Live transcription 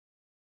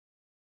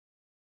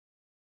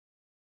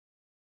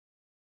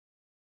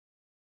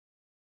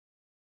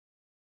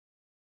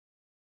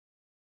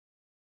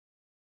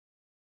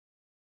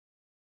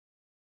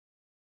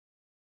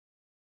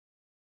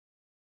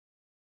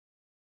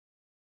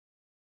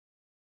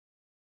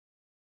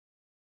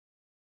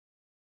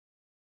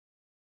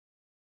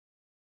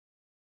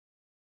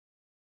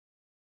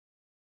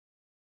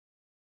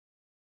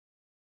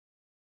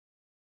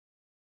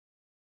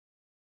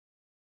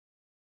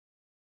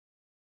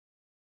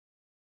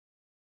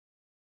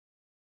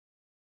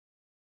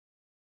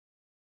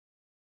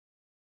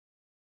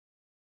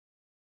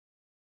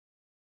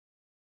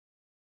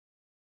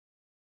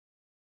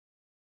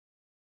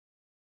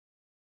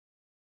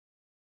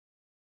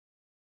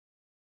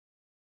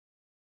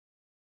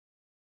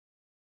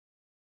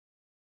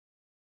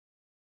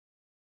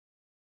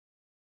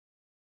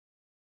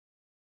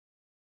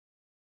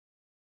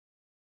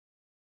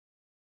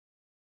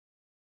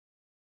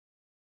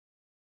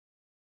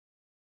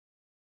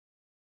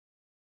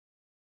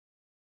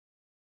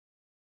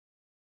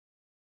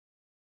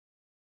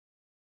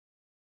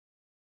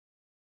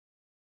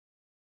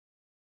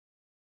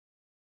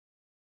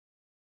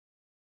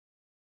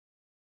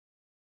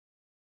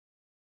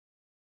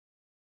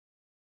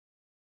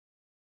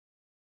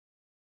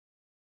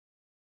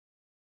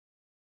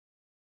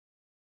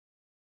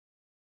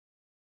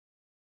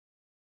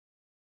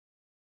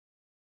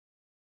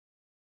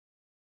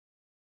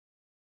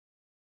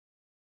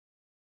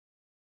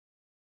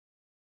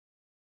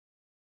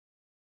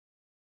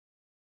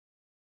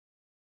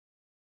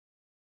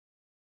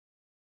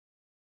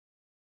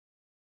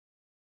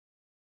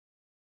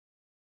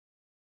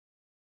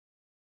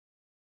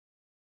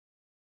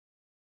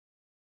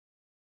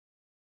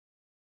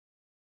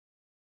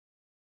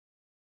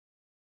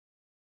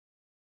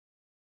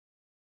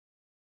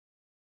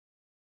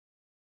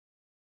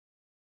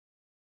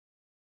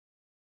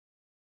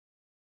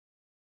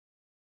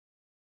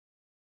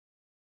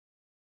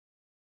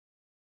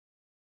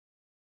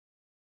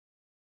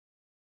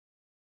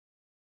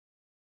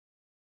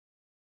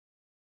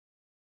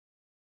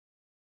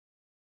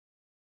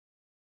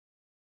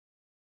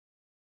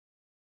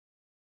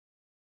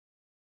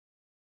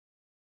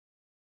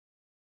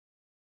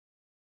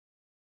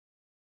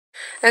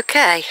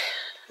Okay,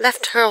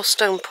 left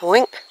Hurlstone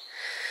Point.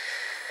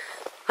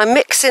 I'm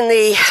mixing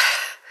the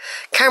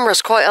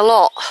cameras quite a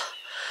lot.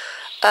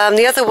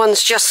 The other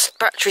one's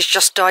battery's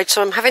just died,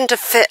 so I'm having to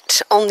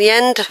fit on the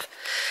end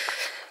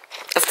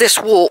of this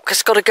walk.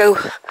 It's got to go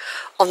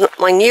on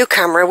my new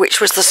camera,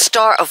 which was the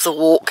start of the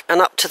walk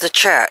and up to the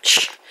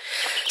church,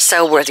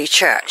 Selworthy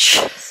Church.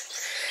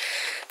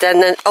 Then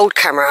the old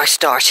camera I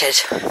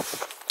started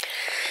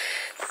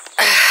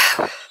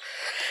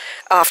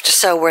after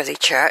Selworthy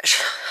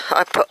Church.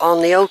 I put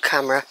on the old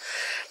camera,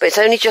 but it's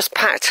only just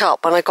packed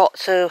up when I got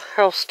to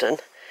Hurlstone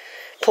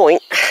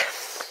Point.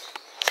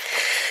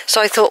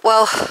 So I thought,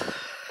 well,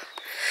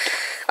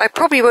 I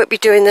probably won't be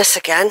doing this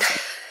again.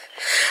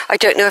 I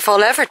don't know if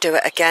I'll ever do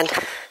it again.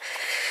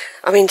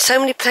 I mean, so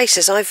many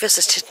places I've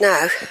visited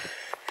now,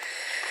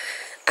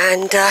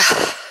 and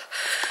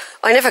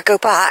I never go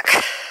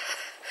back.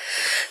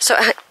 So,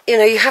 you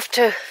know, you have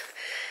to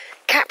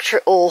capture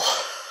it all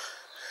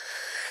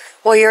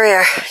while you're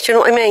here. Do you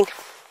know what I mean?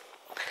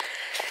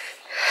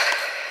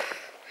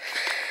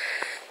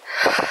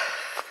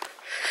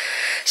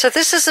 So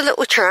this is a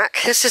little track.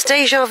 This is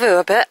deja vu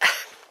a bit.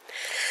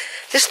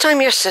 This time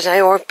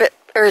yesterday, or a bit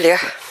earlier,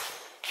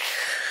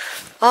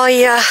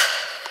 I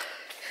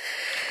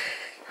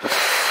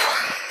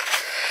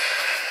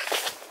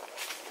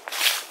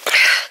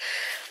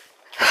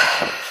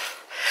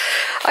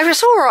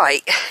was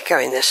alright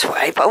going this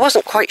way, but I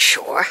wasn't quite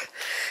sure.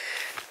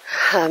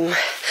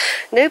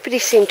 Nobody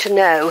seemed to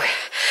know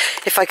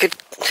if I could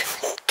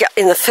get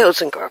in the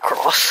fields and go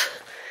across.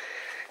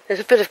 There's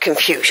a bit of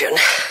confusion.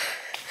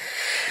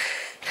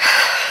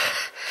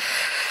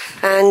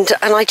 And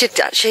I did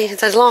actually,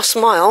 the last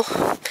mile,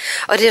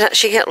 I did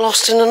actually get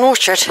lost in an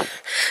orchard,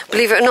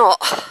 believe it or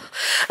not.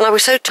 And I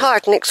was so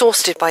tired and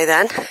exhausted by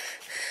then.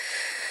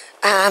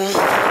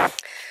 And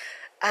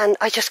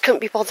I just couldn't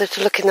be bothered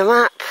to look in the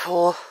map,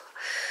 or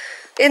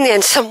in the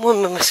end some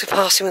woman must have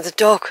passed with a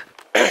dog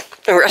and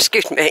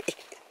rescued me.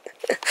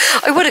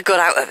 I would have got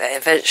out of it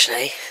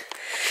eventually.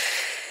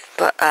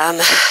 But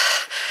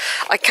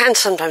I can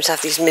sometimes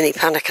have these mini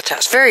panic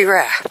attacks. Very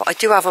rare, but I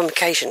do have them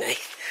occasionally.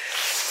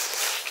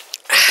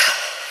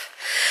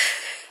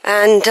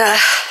 And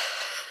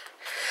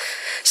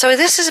so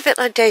this is a bit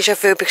like deja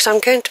vu, because I'm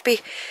going to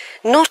be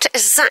not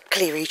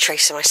exactly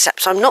retracing my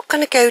steps. I'm not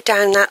going to go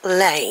down that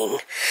lane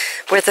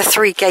where the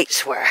 3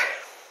 gates were.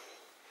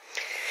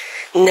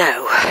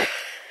 No.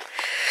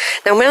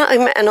 Now, when I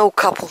met an old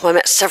couple, I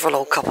met several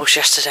old couples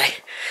yesterday.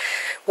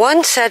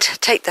 One said,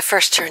 take the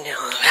first turning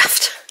on the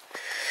left.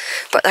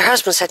 But their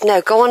husband said,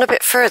 no, go on a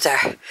bit further.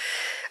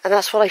 And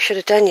that's what I should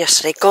have done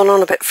yesterday, gone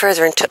on a bit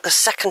further and took the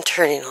second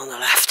turning on the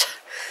left.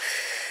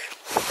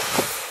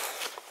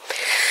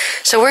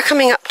 So we're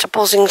coming up to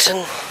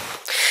Bossington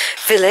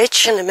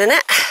village in a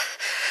minute.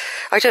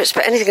 I don't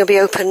expect anything will be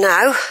open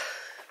now.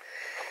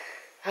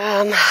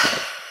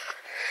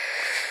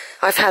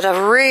 I've had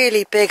a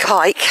really big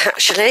hike,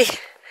 actually.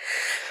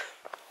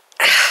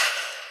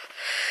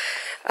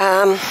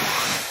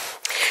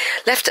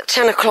 Left at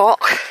 10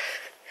 o'clock.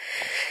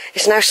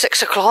 It's now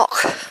 6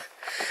 o'clock.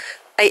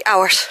 8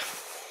 hours.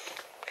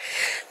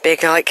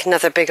 Big hike,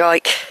 another big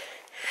hike.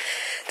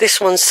 This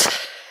one's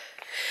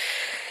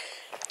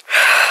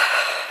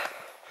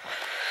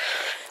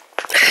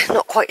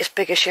not quite as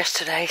big as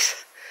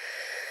yesterday's,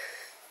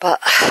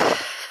 but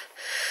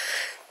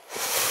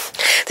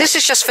this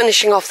is just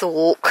finishing off the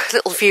walk.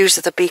 Little views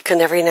of the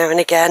beacon every now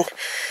and again.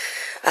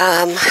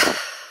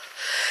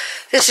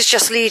 This is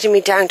just leading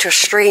me down to a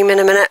stream in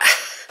a minute.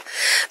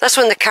 That's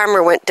when the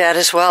camera went dead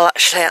as well,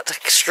 actually, at the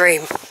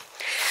stream.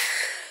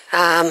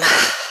 I'm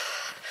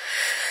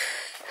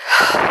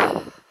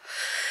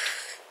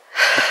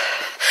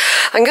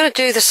going to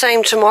do the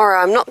same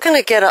tomorrow. I'm not going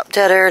to get up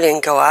dead early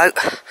and go out.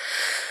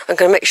 I'm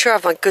going to make sure I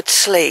have my good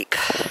sleep,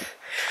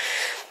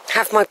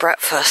 have my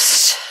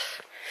breakfast,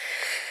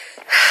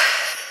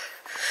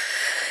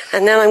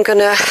 and then I'm going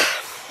to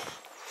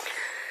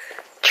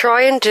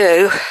try and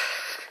do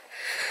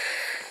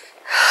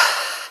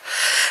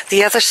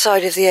the other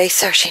side of the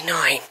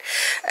A39,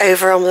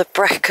 over on the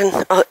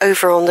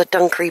over on the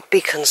Dunkery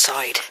Beacon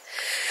side.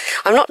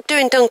 I'm not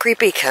doing Dunkery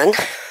Beacon,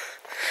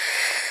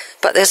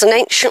 but there's an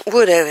ancient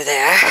wood over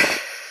there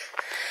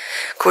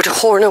called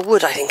Horner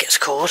Wood, I think it's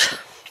called.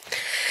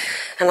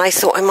 And I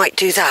thought I might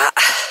do that.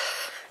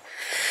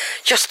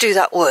 Just do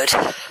that wood.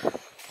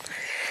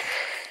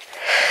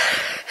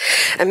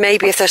 And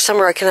maybe if there's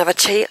somewhere I can have a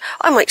tea,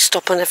 I might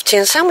stop and have tea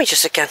and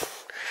sandwiches again.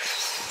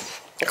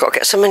 I've got to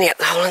get some money up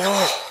the hole in the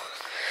wall.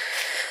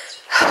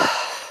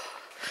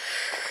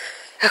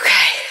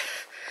 Okay.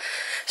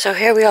 So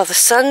here we are. The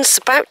sun's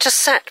about to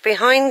set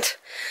behind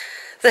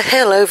the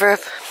hill over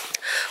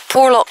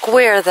Porlock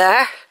Weir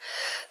there.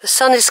 The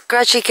sun is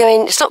gradually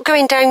going, it's not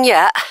going down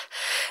yet.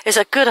 It's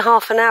a good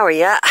half an hour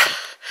yet,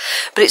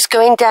 but it's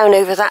going down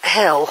over that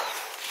hill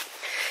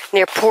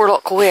near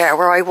Porlock Weir,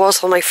 where I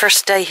was on my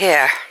first day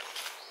here.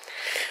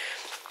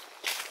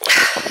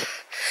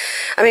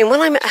 I mean, when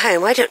I'm at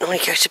home, I don't normally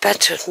go to bed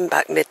till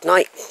about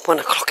midnight, 1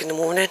 o'clock in the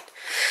morning.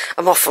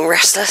 I'm often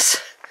restless.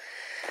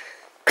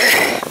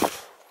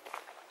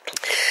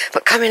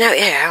 But coming out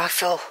here, I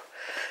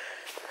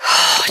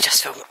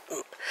just feel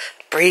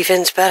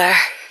breathing's better.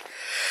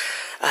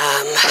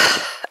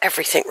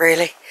 Everything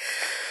really.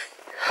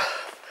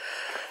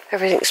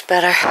 Everything's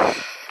better.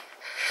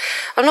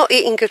 I'm not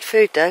eating good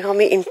food though,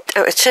 I'm eating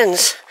out of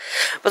tins.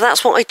 But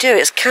that's what I do,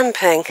 it's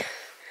camping.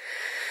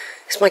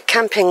 It's my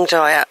camping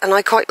diet, and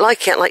I quite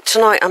like it. Like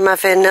tonight I'm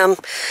having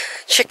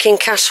chicken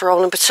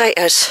casserole and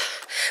potatoes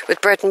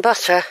with bread and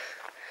butter.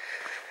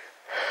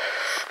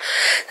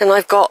 And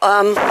I've got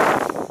a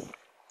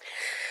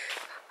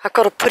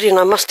pudding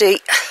I must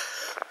eat.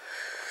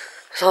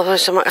 So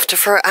otherwise I might have to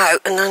throw it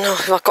out, and then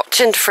I've got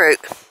tinned fruit.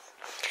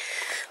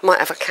 Might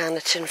have a can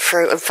of tinned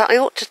fruit. In fact, I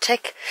ought to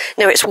take...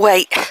 No, it's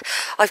weight.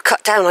 I've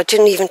cut down. I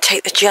didn't even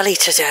take the jelly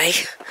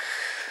today,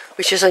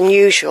 which is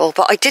unusual,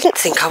 but I didn't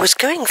think I was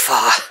going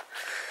far.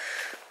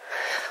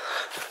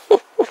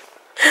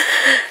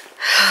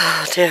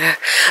 Oh dear.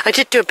 I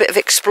did do a bit of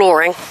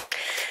exploring.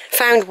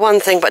 Found one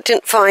thing, but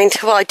didn't find...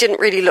 Well, I didn't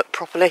really look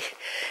properly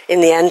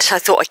in the end. I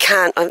thought I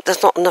can't.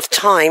 There's not enough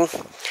time.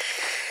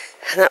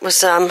 And that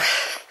was a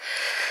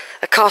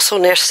castle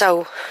near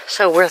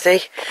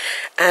Selworthy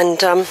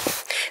and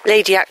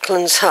Lady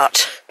Ackland's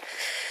hut,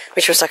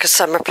 which was like a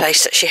summer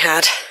place that she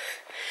had.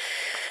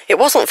 It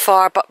wasn't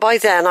far, but by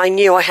then I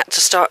knew I had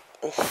to start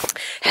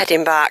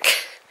heading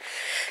back,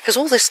 because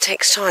all this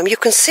takes time. You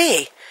can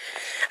see,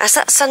 as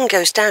that sun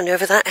goes down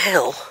over that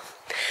hill,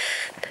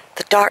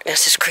 the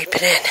darkness is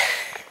creeping in.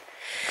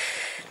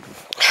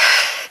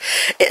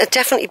 It'll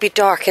definitely be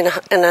dark in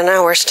an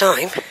hour's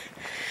time.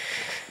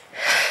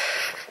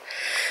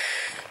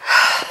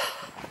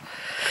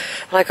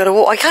 I got to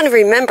walk. I can't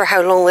even remember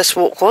how long this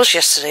walk was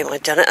yesterday when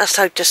I'd done it. That's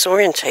how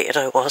disorientated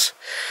I was.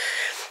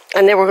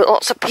 And there were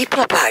lots of people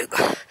about.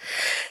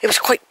 It was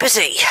quite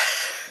busy.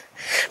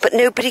 But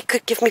nobody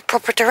could give me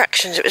proper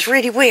directions. It was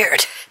really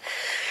weird.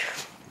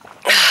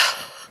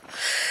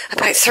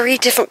 About 3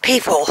 different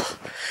people,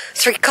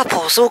 3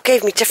 couples, all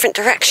gave me different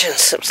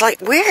directions. It was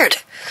like weird.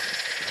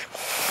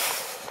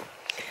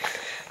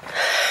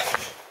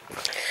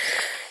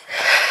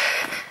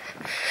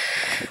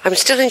 I'm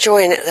still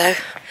enjoying it though.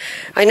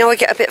 I know I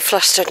get a bit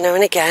flustered now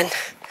and again.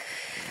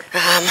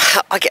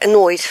 I get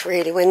annoyed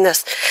really when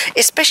this,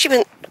 especially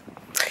when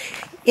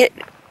the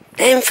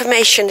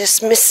information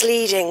is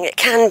misleading. It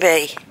can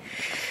be.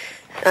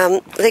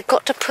 They've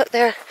got to put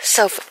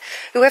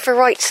whoever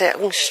writes it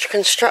and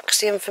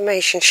constructs the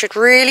information should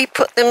really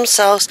put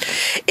themselves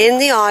in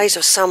the eyes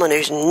of someone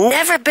who's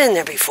never been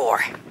there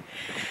before.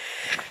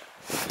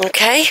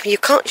 Okay? You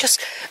can't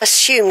just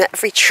assume that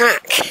every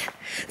track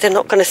they're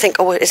not going to think,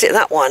 oh, is it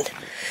that one?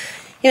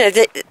 You know,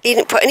 he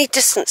didn't put any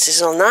distances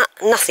on that.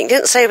 Nothing.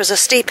 Didn't say it was a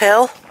steep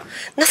hill.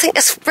 Nothing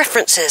as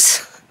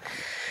references.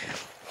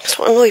 That's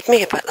what annoyed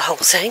me about the whole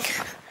thing.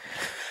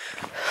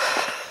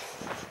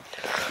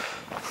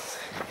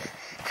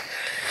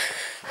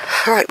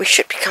 Alright, we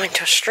should be coming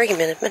to a stream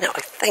in a minute,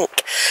 I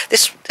think.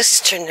 This is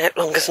turning out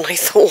longer than I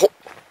thought.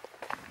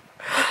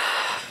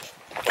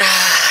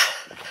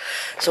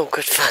 It's all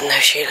good fun though,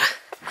 Sheila.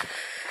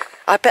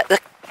 I bet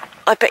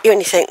you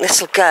anything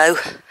this'll go.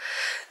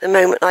 The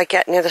moment I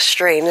get near the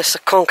stream, this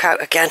will conk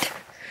out again.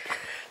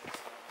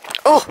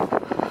 Oh!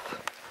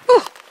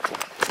 Oh!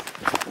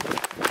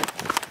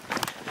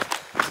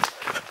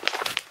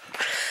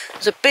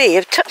 There's a bee.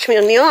 It touched me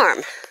on the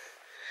arm.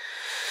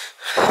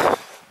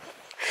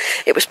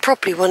 It was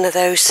probably one of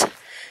those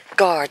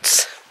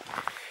guards.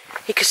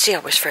 He could see I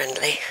was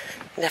friendly.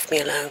 He left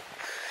me alone.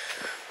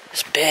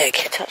 It's big.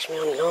 It touched me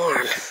on the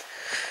arm.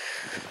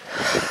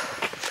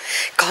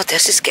 God,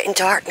 this is getting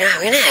dark now,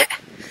 isn't it?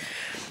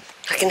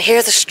 I can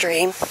hear the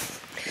stream.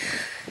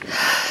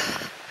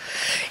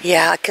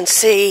 Yeah, I can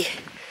see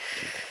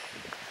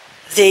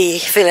the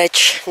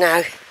village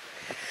now.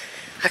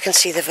 I can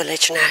see the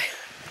village now.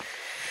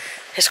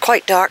 It's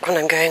quite dark when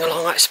I'm going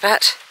along, I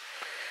expect.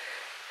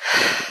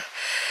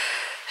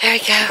 There we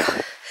go.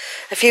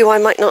 A view I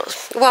might not...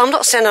 Well, I'm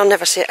not saying I'll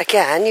never see it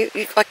again.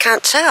 I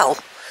can't tell.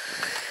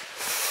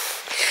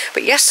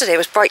 But yesterday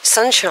was bright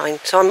sunshine,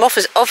 so I'm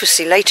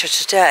obviously later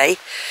today.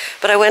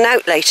 But I went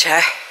out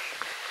later.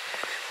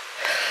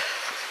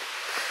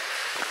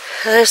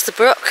 There's the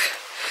brook.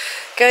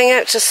 Going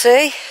out to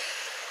sea.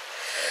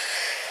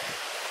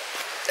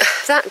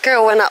 That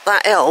girl went up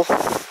that hill.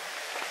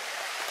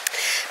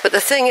 But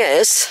the thing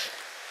is...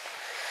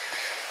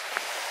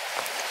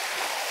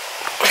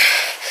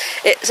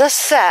 It's a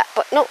set,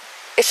 but not...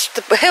 It's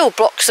the hill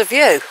blocks the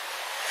view.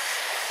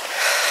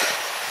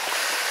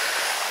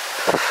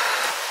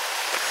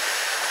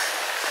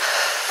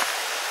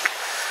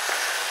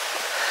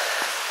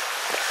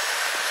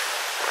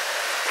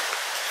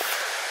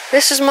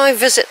 This is my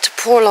visit to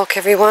Porlock,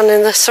 everyone,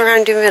 and the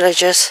surrounding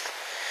villages.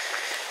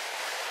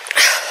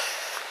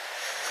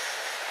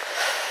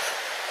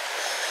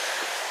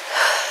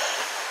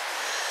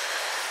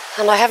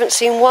 And I haven't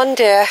seen one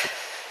deer.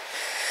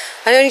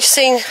 I've only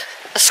seen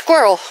a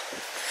squirrel.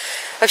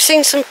 I've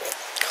seen some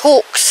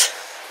hawks.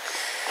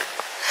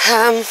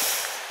 Oh,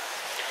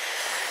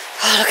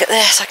 look at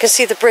this. I can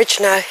see the bridge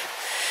now.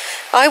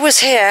 I was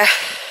here.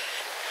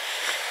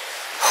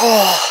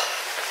 Oh.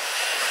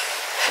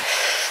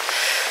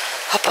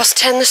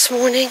 10:30 this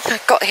morning. I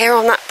got here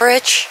on that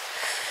bridge.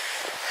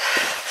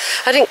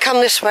 I didn't come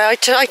this way. I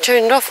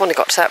turned off when I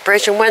got to that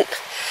bridge and went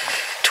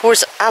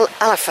towards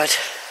Alford.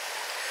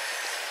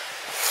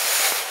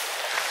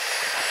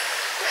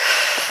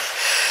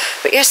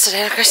 But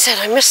yesterday, like I said,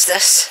 I missed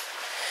this.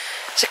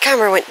 The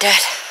camera went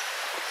dead.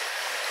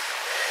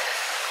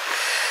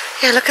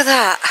 Yeah, look at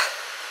that.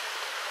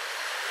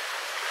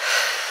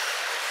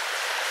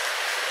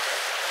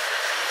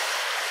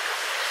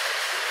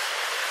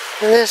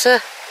 And there's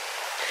a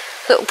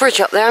little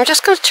bridge up there. I'm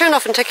just going to turn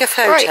off and take a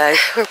photo. Right.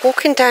 We're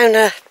walking down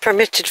a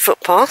permitted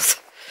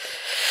footpath,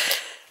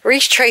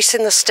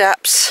 retracing the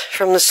steps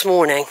from this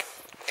morning.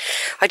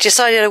 I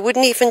decided I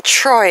wouldn't even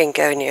try and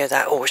go near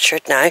that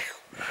orchard now.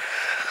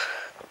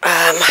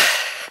 I'm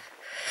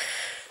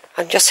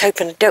just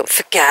hoping I don't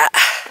forget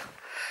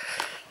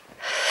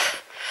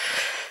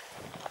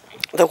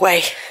the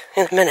way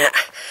in a minute.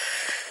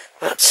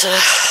 But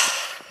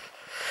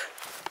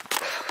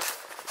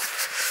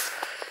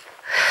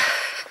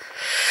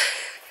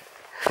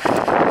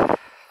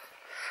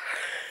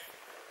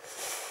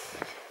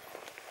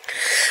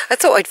I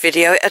thought I'd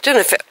video it. I don't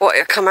know if what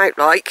it'll come out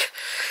like,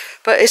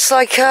 but it's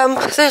like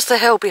there's the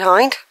hill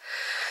behind,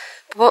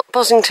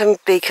 Bossington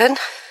Beacon,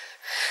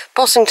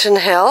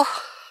 Bossington Hill,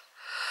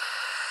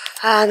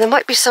 and there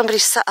might be somebody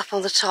sat up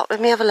on the top.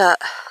 Let me have a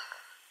look.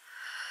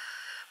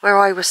 Where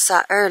I was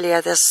sat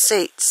earlier, there's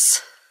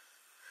seats.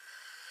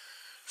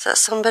 Is that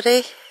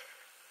somebody?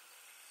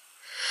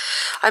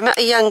 I met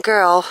a young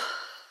girl,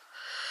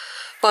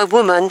 well, a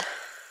woman,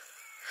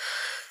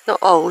 not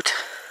old.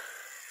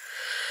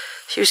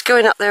 She was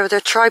going up there with her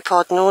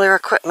tripod and all her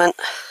equipment.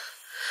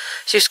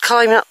 She was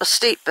climbing up the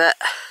steep bit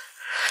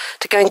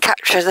to go and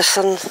capture the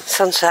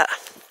sunset.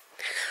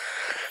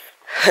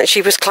 And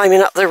she was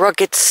climbing up the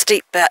rugged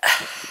steep bit.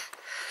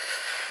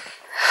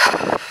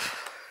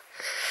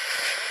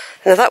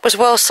 Now that was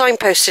well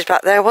signposted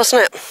back there,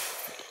 wasn't it?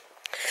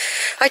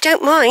 I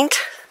don't mind.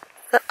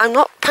 I'm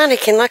not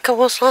panicking like I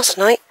was last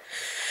night.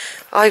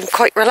 I'm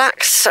quite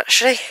relaxed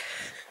actually.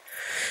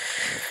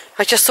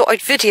 I just thought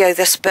I'd video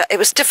this bit. It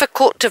was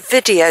difficult to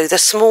video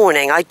this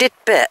morning. I did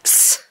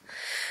bits,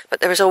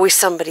 but there was always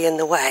somebody in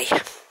the way.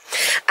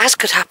 As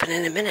could happen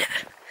in a minute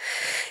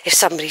if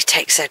somebody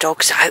takes their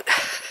dogs out.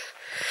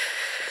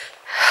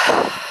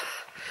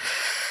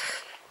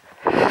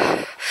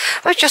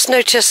 I just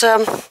noticed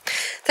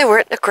there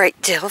weren't a great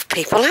deal of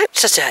people out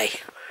today.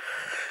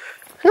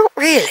 Not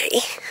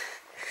really.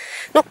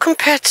 Not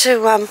compared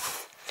to,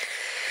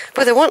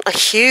 well, there weren't a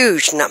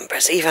huge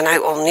numbers even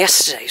out on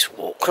yesterday's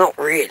walk, not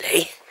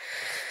really.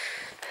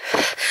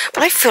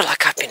 But I feel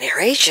like I've been here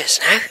ages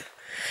now.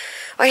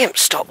 I haven't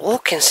stopped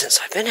walking since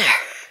I've been here.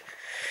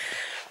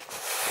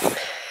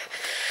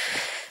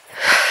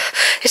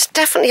 It's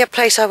definitely a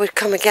place I would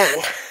come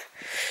again.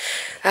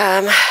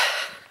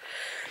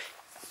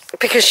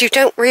 Because you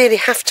don't really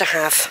have to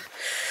have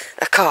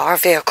a car, a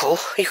vehicle.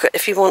 You could,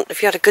 if you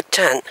had a good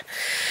tent,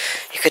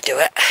 you could do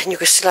it, and you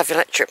could still have your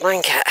electric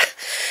blanket,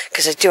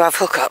 because they do have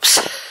hookups.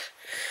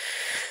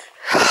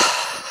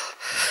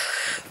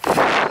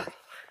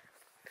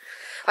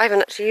 I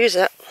haven't actually used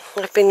it.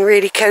 I've been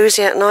really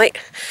cosy at night.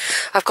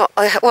 I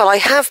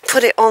have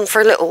put it on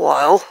for a little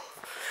while.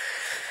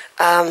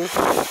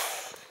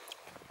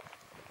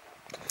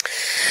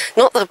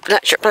 Not the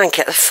electric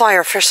blanket, the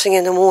fire first thing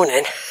in the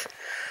morning.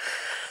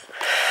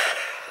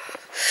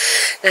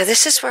 Now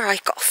this is where I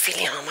got a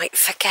feeling I might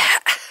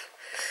forget.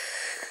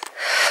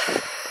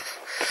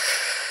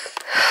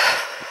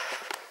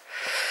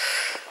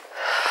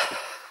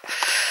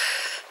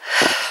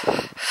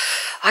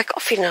 I got a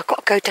feeling I've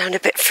got to go down a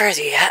bit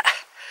further yet.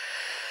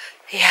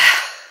 Yeah,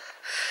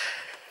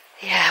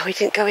 we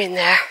didn't go in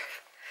there.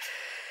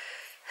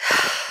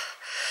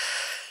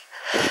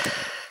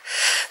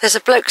 There's a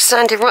bloke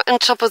standing right on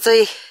top of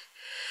the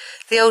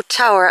old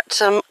tower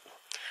at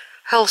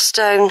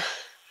Hurlstone.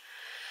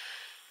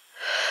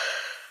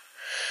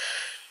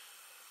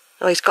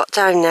 Oh, he's got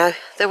down now.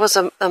 There was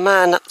a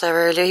man up there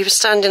earlier. He was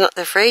standing up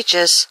there for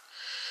ages.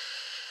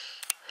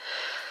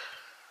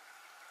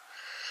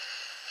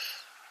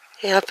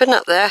 Yeah, I've been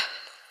up there.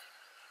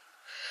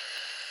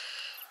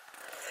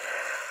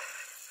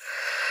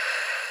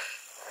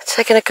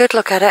 Taking a good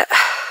look at it.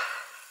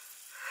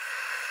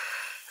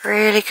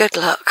 Really good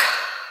look.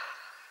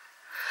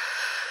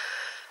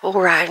 All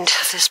round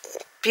this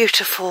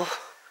beautiful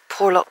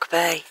Porlock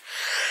Bay.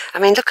 I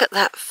mean, look at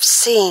that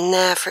scene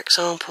there, for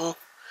example.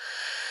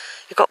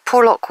 You've got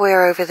Porlock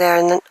Weir over there,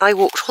 and then I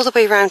walked all the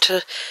way around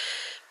to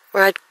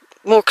where I had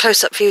more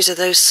close-up views of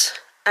those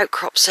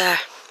outcrops there.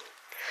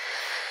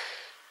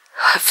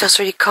 It feels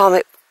really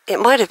calm. It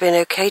might have been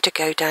okay to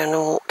go down and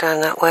walk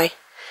down that way.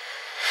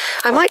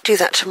 I might do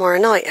that tomorrow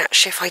night,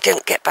 actually, if I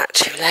don't get back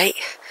too late.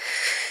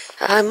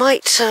 I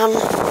might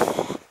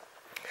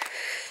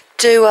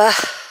do a...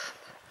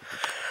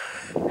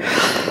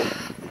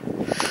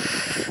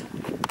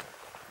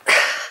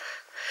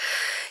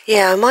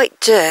 Yeah, I might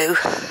do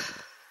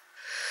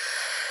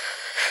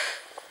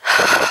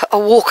a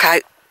walk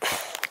out.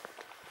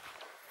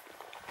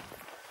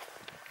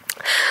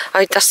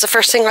 That's the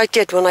first thing I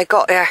did when I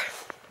got there.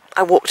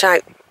 I walked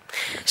out.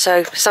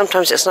 So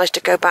sometimes it's nice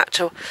to go back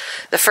to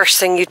the first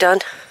thing you done.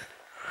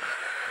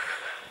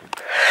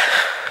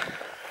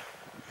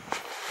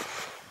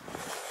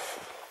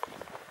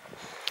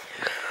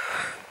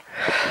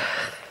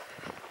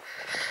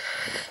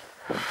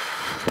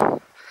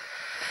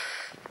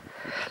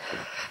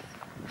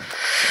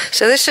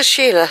 So this is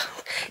Sheila,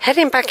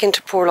 heading back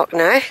into Porlock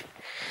now.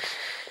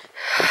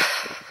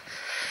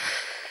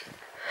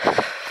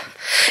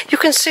 You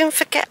can soon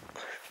forget,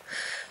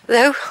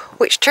 though,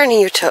 which turning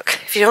you took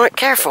if you aren't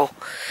careful.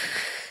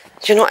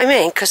 Do you know what I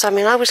mean? Because,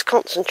 I was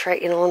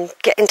concentrating on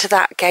getting to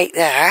that gate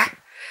there.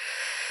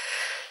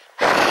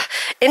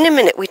 In a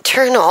minute we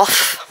turn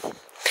off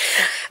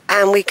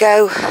and we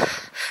go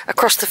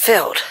across the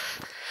field.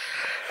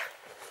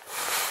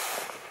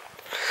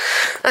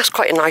 That's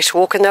quite a nice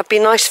walk, and there'll be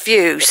nice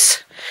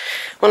views.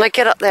 When I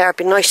get up there, there'll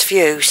be nice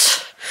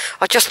views.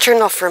 I'll just turn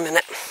off for a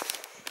minute.